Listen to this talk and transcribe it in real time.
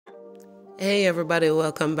Hey everybody,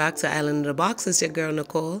 welcome back to Island in the Box. It's your girl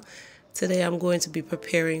Nicole. Today I'm going to be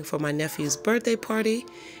preparing for my nephew's birthday party.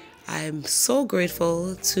 I'm so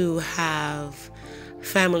grateful to have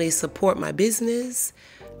family support my business.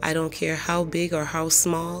 I don't care how big or how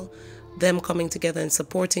small, them coming together and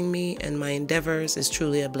supporting me and my endeavors is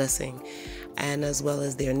truly a blessing, and as well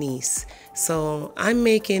as their niece. So I'm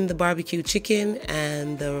making the barbecue chicken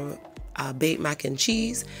and the baked mac and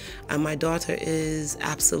cheese, and my daughter is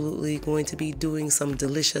absolutely going to be doing some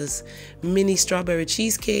delicious mini strawberry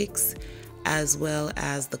cheesecakes as well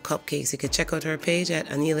as the cupcakes. You can check out her page at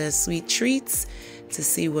Anila's Sweet Treats to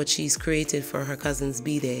see what she's created for her cousin's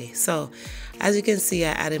b-day. So as you can see,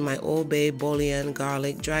 I added my Old Bay, bouillon,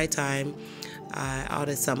 garlic, dry thyme. I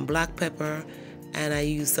added some black pepper, and I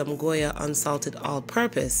used some Goya unsalted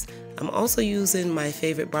all-purpose. I'm also using my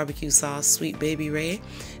favorite barbecue sauce, Sweet Baby Ray.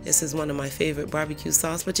 This is one of my favorite barbecue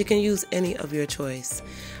sauce, but you can use any of your choice.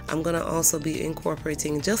 I'm gonna also be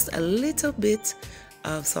incorporating just a little bit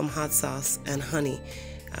of some hot sauce and honey.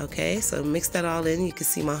 Okay, so mix that all in. You can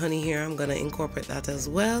see my honey here. I'm gonna incorporate that as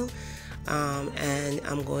well. And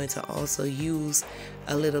I'm going to also use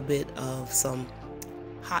a little bit of some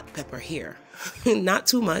hot pepper here. Not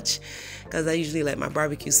too much, because I usually like my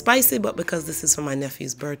barbecue spicy, but because this is for my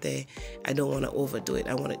nephew's birthday, I don't want to overdo it.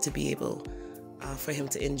 I want it to be able for him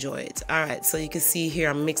to enjoy it. All right, so you can see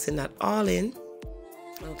here I'm mixing that all in.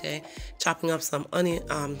 Okay, chopping up some onion,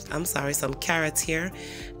 some carrots here.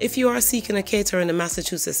 If you are seeking a caterer in the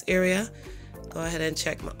Massachusetts area, go ahead and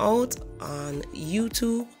check me out on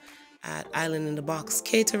YouTube at Island in the Box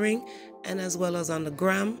Catering, and as well as on the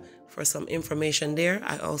gram for some information there.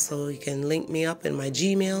 You can link me up in my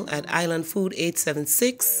Gmail at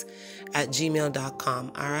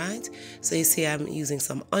islandfood876@gmail.com. All right, so you see I'm using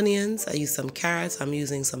some onions, I use some carrots, I'm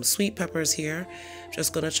using some sweet peppers here.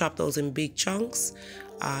 Just gonna chop those in big chunks.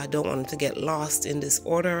 I don't want them to get lost in this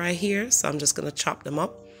order right here, so I'm just gonna chop them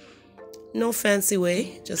up. No fancy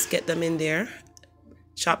way, just get them in there,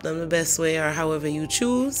 chop them the best way or however you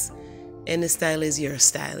choose. Any style is your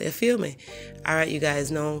style, you feel me? All right, you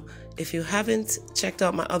guys know, if you haven't checked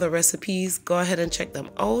out my other recipes, go ahead and check them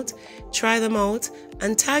out, try them out,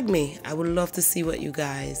 and tag me. I would love to see what you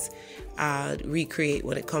guys recreate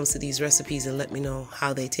when it comes to these recipes, and let me know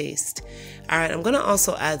how they taste. All right, I'm gonna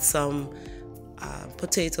also add some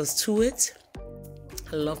potatoes to it.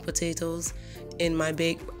 I love potatoes in my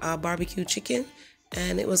baked barbecue chicken,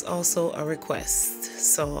 and it was also a request,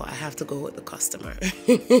 so I have to go with the customer.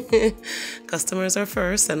 Customers are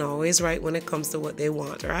first and always right when it comes to what they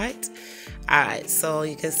want, right? All right, so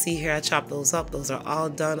you can see here I chopped those up. Those are all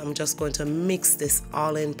done. I'm just going to mix this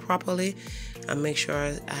all in properly and make sure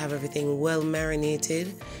I have everything well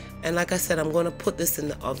marinated. And like I said, I'm going to put this in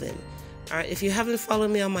the oven. All right, if you haven't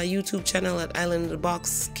followed me on my YouTube channel at Island in the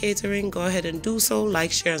Box Catering, go ahead and do so.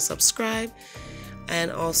 Like, share, and subscribe.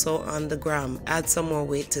 And also on the gram, add some more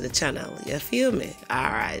weight to the channel. You feel me?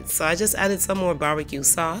 All right, so I just added some more barbecue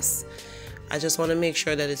sauce. I just want to make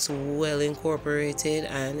sure that it's well incorporated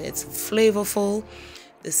and it's flavorful.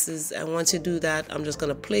 And once you do that, I'm just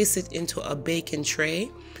gonna place it into a baking tray.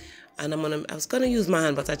 And I was gonna use my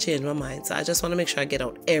hand, but I changed my mind. So I just want to make sure I get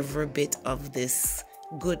out every bit of this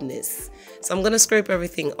goodness. So I'm gonna scrape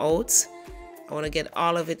everything out. I want to get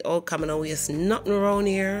all of it out, coming out. Waste nothing around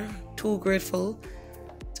here. Too grateful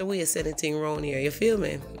to waste anything around here. You feel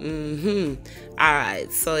me? All right,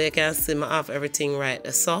 so you can simmer off everything right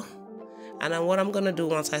there. So, and then what I'm gonna do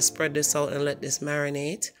once I spread this out and let this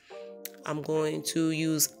marinate, I'm going to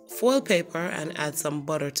use foil paper and add some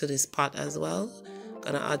butter to this pot as well.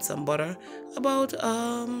 Gonna add some butter, about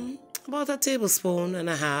a tablespoon and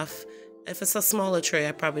a half. If it's a smaller tray,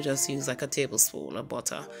 I probably just use like a tablespoon of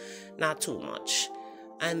butter, not too much.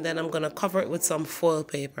 And then I'm gonna cover it with some foil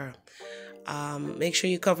paper. Make sure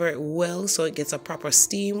you cover it well so it gets a proper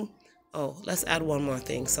steam. Oh, let's add one more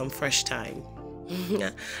thing, some fresh thyme.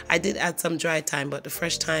 I did add some dry thyme, but the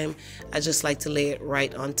fresh thyme, I just like to lay it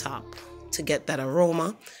right on top to get that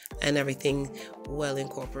aroma and everything well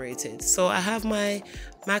incorporated. So I have my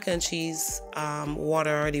mac and cheese water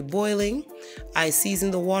already boiling. I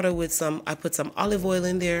seasoned the water with I put some olive oil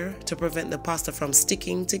in there to prevent the pasta from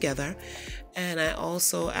sticking together. And I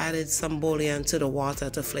also added some bouillon to the water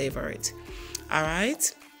to flavor it. All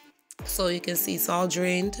right, so you can see it's all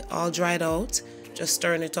drained, all dried out. Just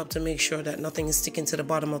stirring it up to make sure that nothing is sticking to the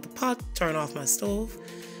bottom of the pot. Turn off my stove,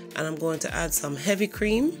 and I'm going to add some heavy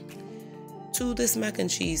cream to this mac and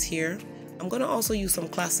cheese here. I'm going to also use some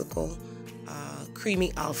classical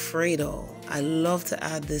creamy Alfredo. I love to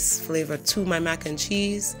add this flavor to my mac and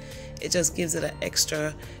cheese. It just gives it an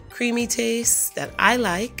extra creamy taste that I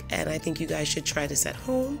like, and I think you guys should try this at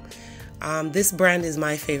home. This brand is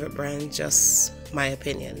my favorite brand, just my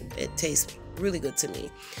opinion. It tastes really good to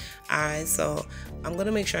me. Alright, so I'm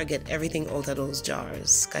gonna make sure I get everything out of those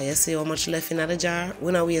jars. Can you see how much left in the jar?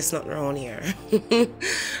 We don't waste nothing around here.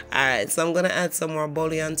 Alright, so I'm gonna add some more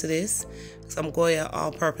bouillon to this. Some Goya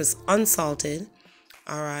all-purpose unsalted.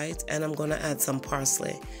 Alright, and I'm gonna add some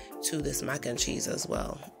parsley to this mac and cheese as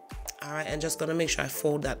well. Alright, and just gonna make sure I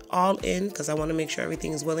fold that all in because I want to make sure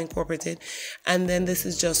everything is well incorporated. And then this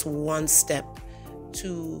is just one step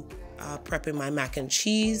to prepping my mac and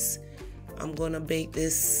cheese. I'm gonna bake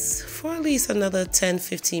this for at least another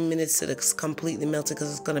 10-15 minutes till it's completely melted because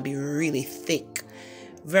it's gonna be really thick,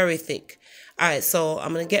 very thick. Alright, so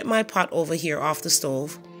I'm gonna get my pot over here off the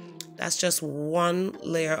stove. That's just one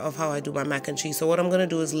layer of how I do my mac and cheese. So what I'm gonna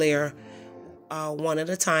do is layer one at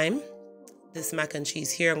a time. This mac and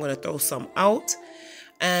cheese here, I'm gonna throw some out,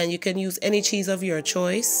 and you can use any cheese of your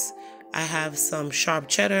choice. I have some sharp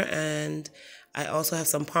cheddar, and I also have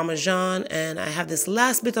some Parmesan, and I have this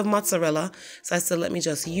last bit of mozzarella, so I said let me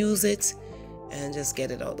just use it and just get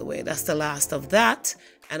it out of the way. That's the last of that,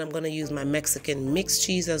 and I'm going to use my Mexican mixed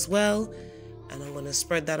cheese as well, and I'm going to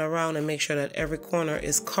spread that around and make sure that every corner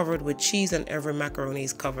is covered with cheese and every macaroni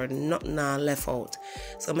is covered, nothing left out.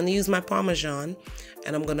 So I'm going to use my Parmesan,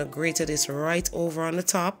 and I'm going to grate this right over on the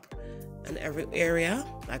top. And every area,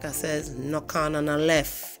 like I said, no corner no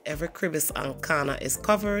left. Every crevice and corner is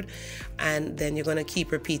covered, and then you're gonna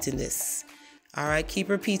keep repeating this. All right, keep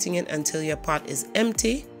repeating it until your pot is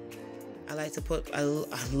empty. I like to put, I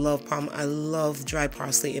love dry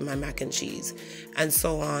parsley in my mac and cheese, and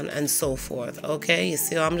so on and so forth. Okay, you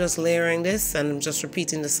see, I'm just layering this and I'm just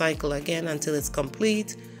repeating the cycle again until it's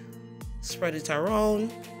complete. Spread it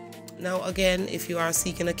around. Now again, if you are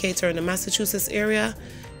seeking a caterer in the Massachusetts area,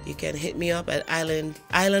 you can hit me up at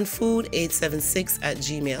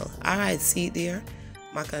islandfood876@gmail. All right, see it there?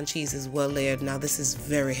 Mac and cheese is well layered. Now this is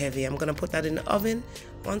very heavy. I'm gonna put that in the oven.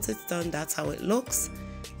 Once it's done, that's how it looks.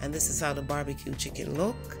 And this is how the barbecue chicken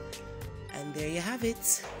look. And there you have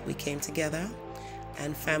it. We came together,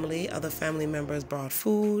 and other family members brought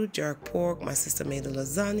food, jerk pork. My sister made the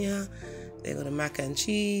lasagna. They got the mac and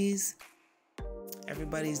cheese.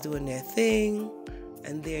 Everybody's doing their thing.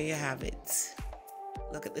 And there you have it.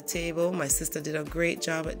 Look at the table. My sister did a great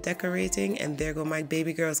job at decorating, and there go my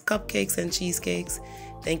baby girl's cupcakes and cheesecakes.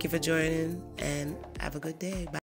 Thank you for joining, and have a good day. Bye.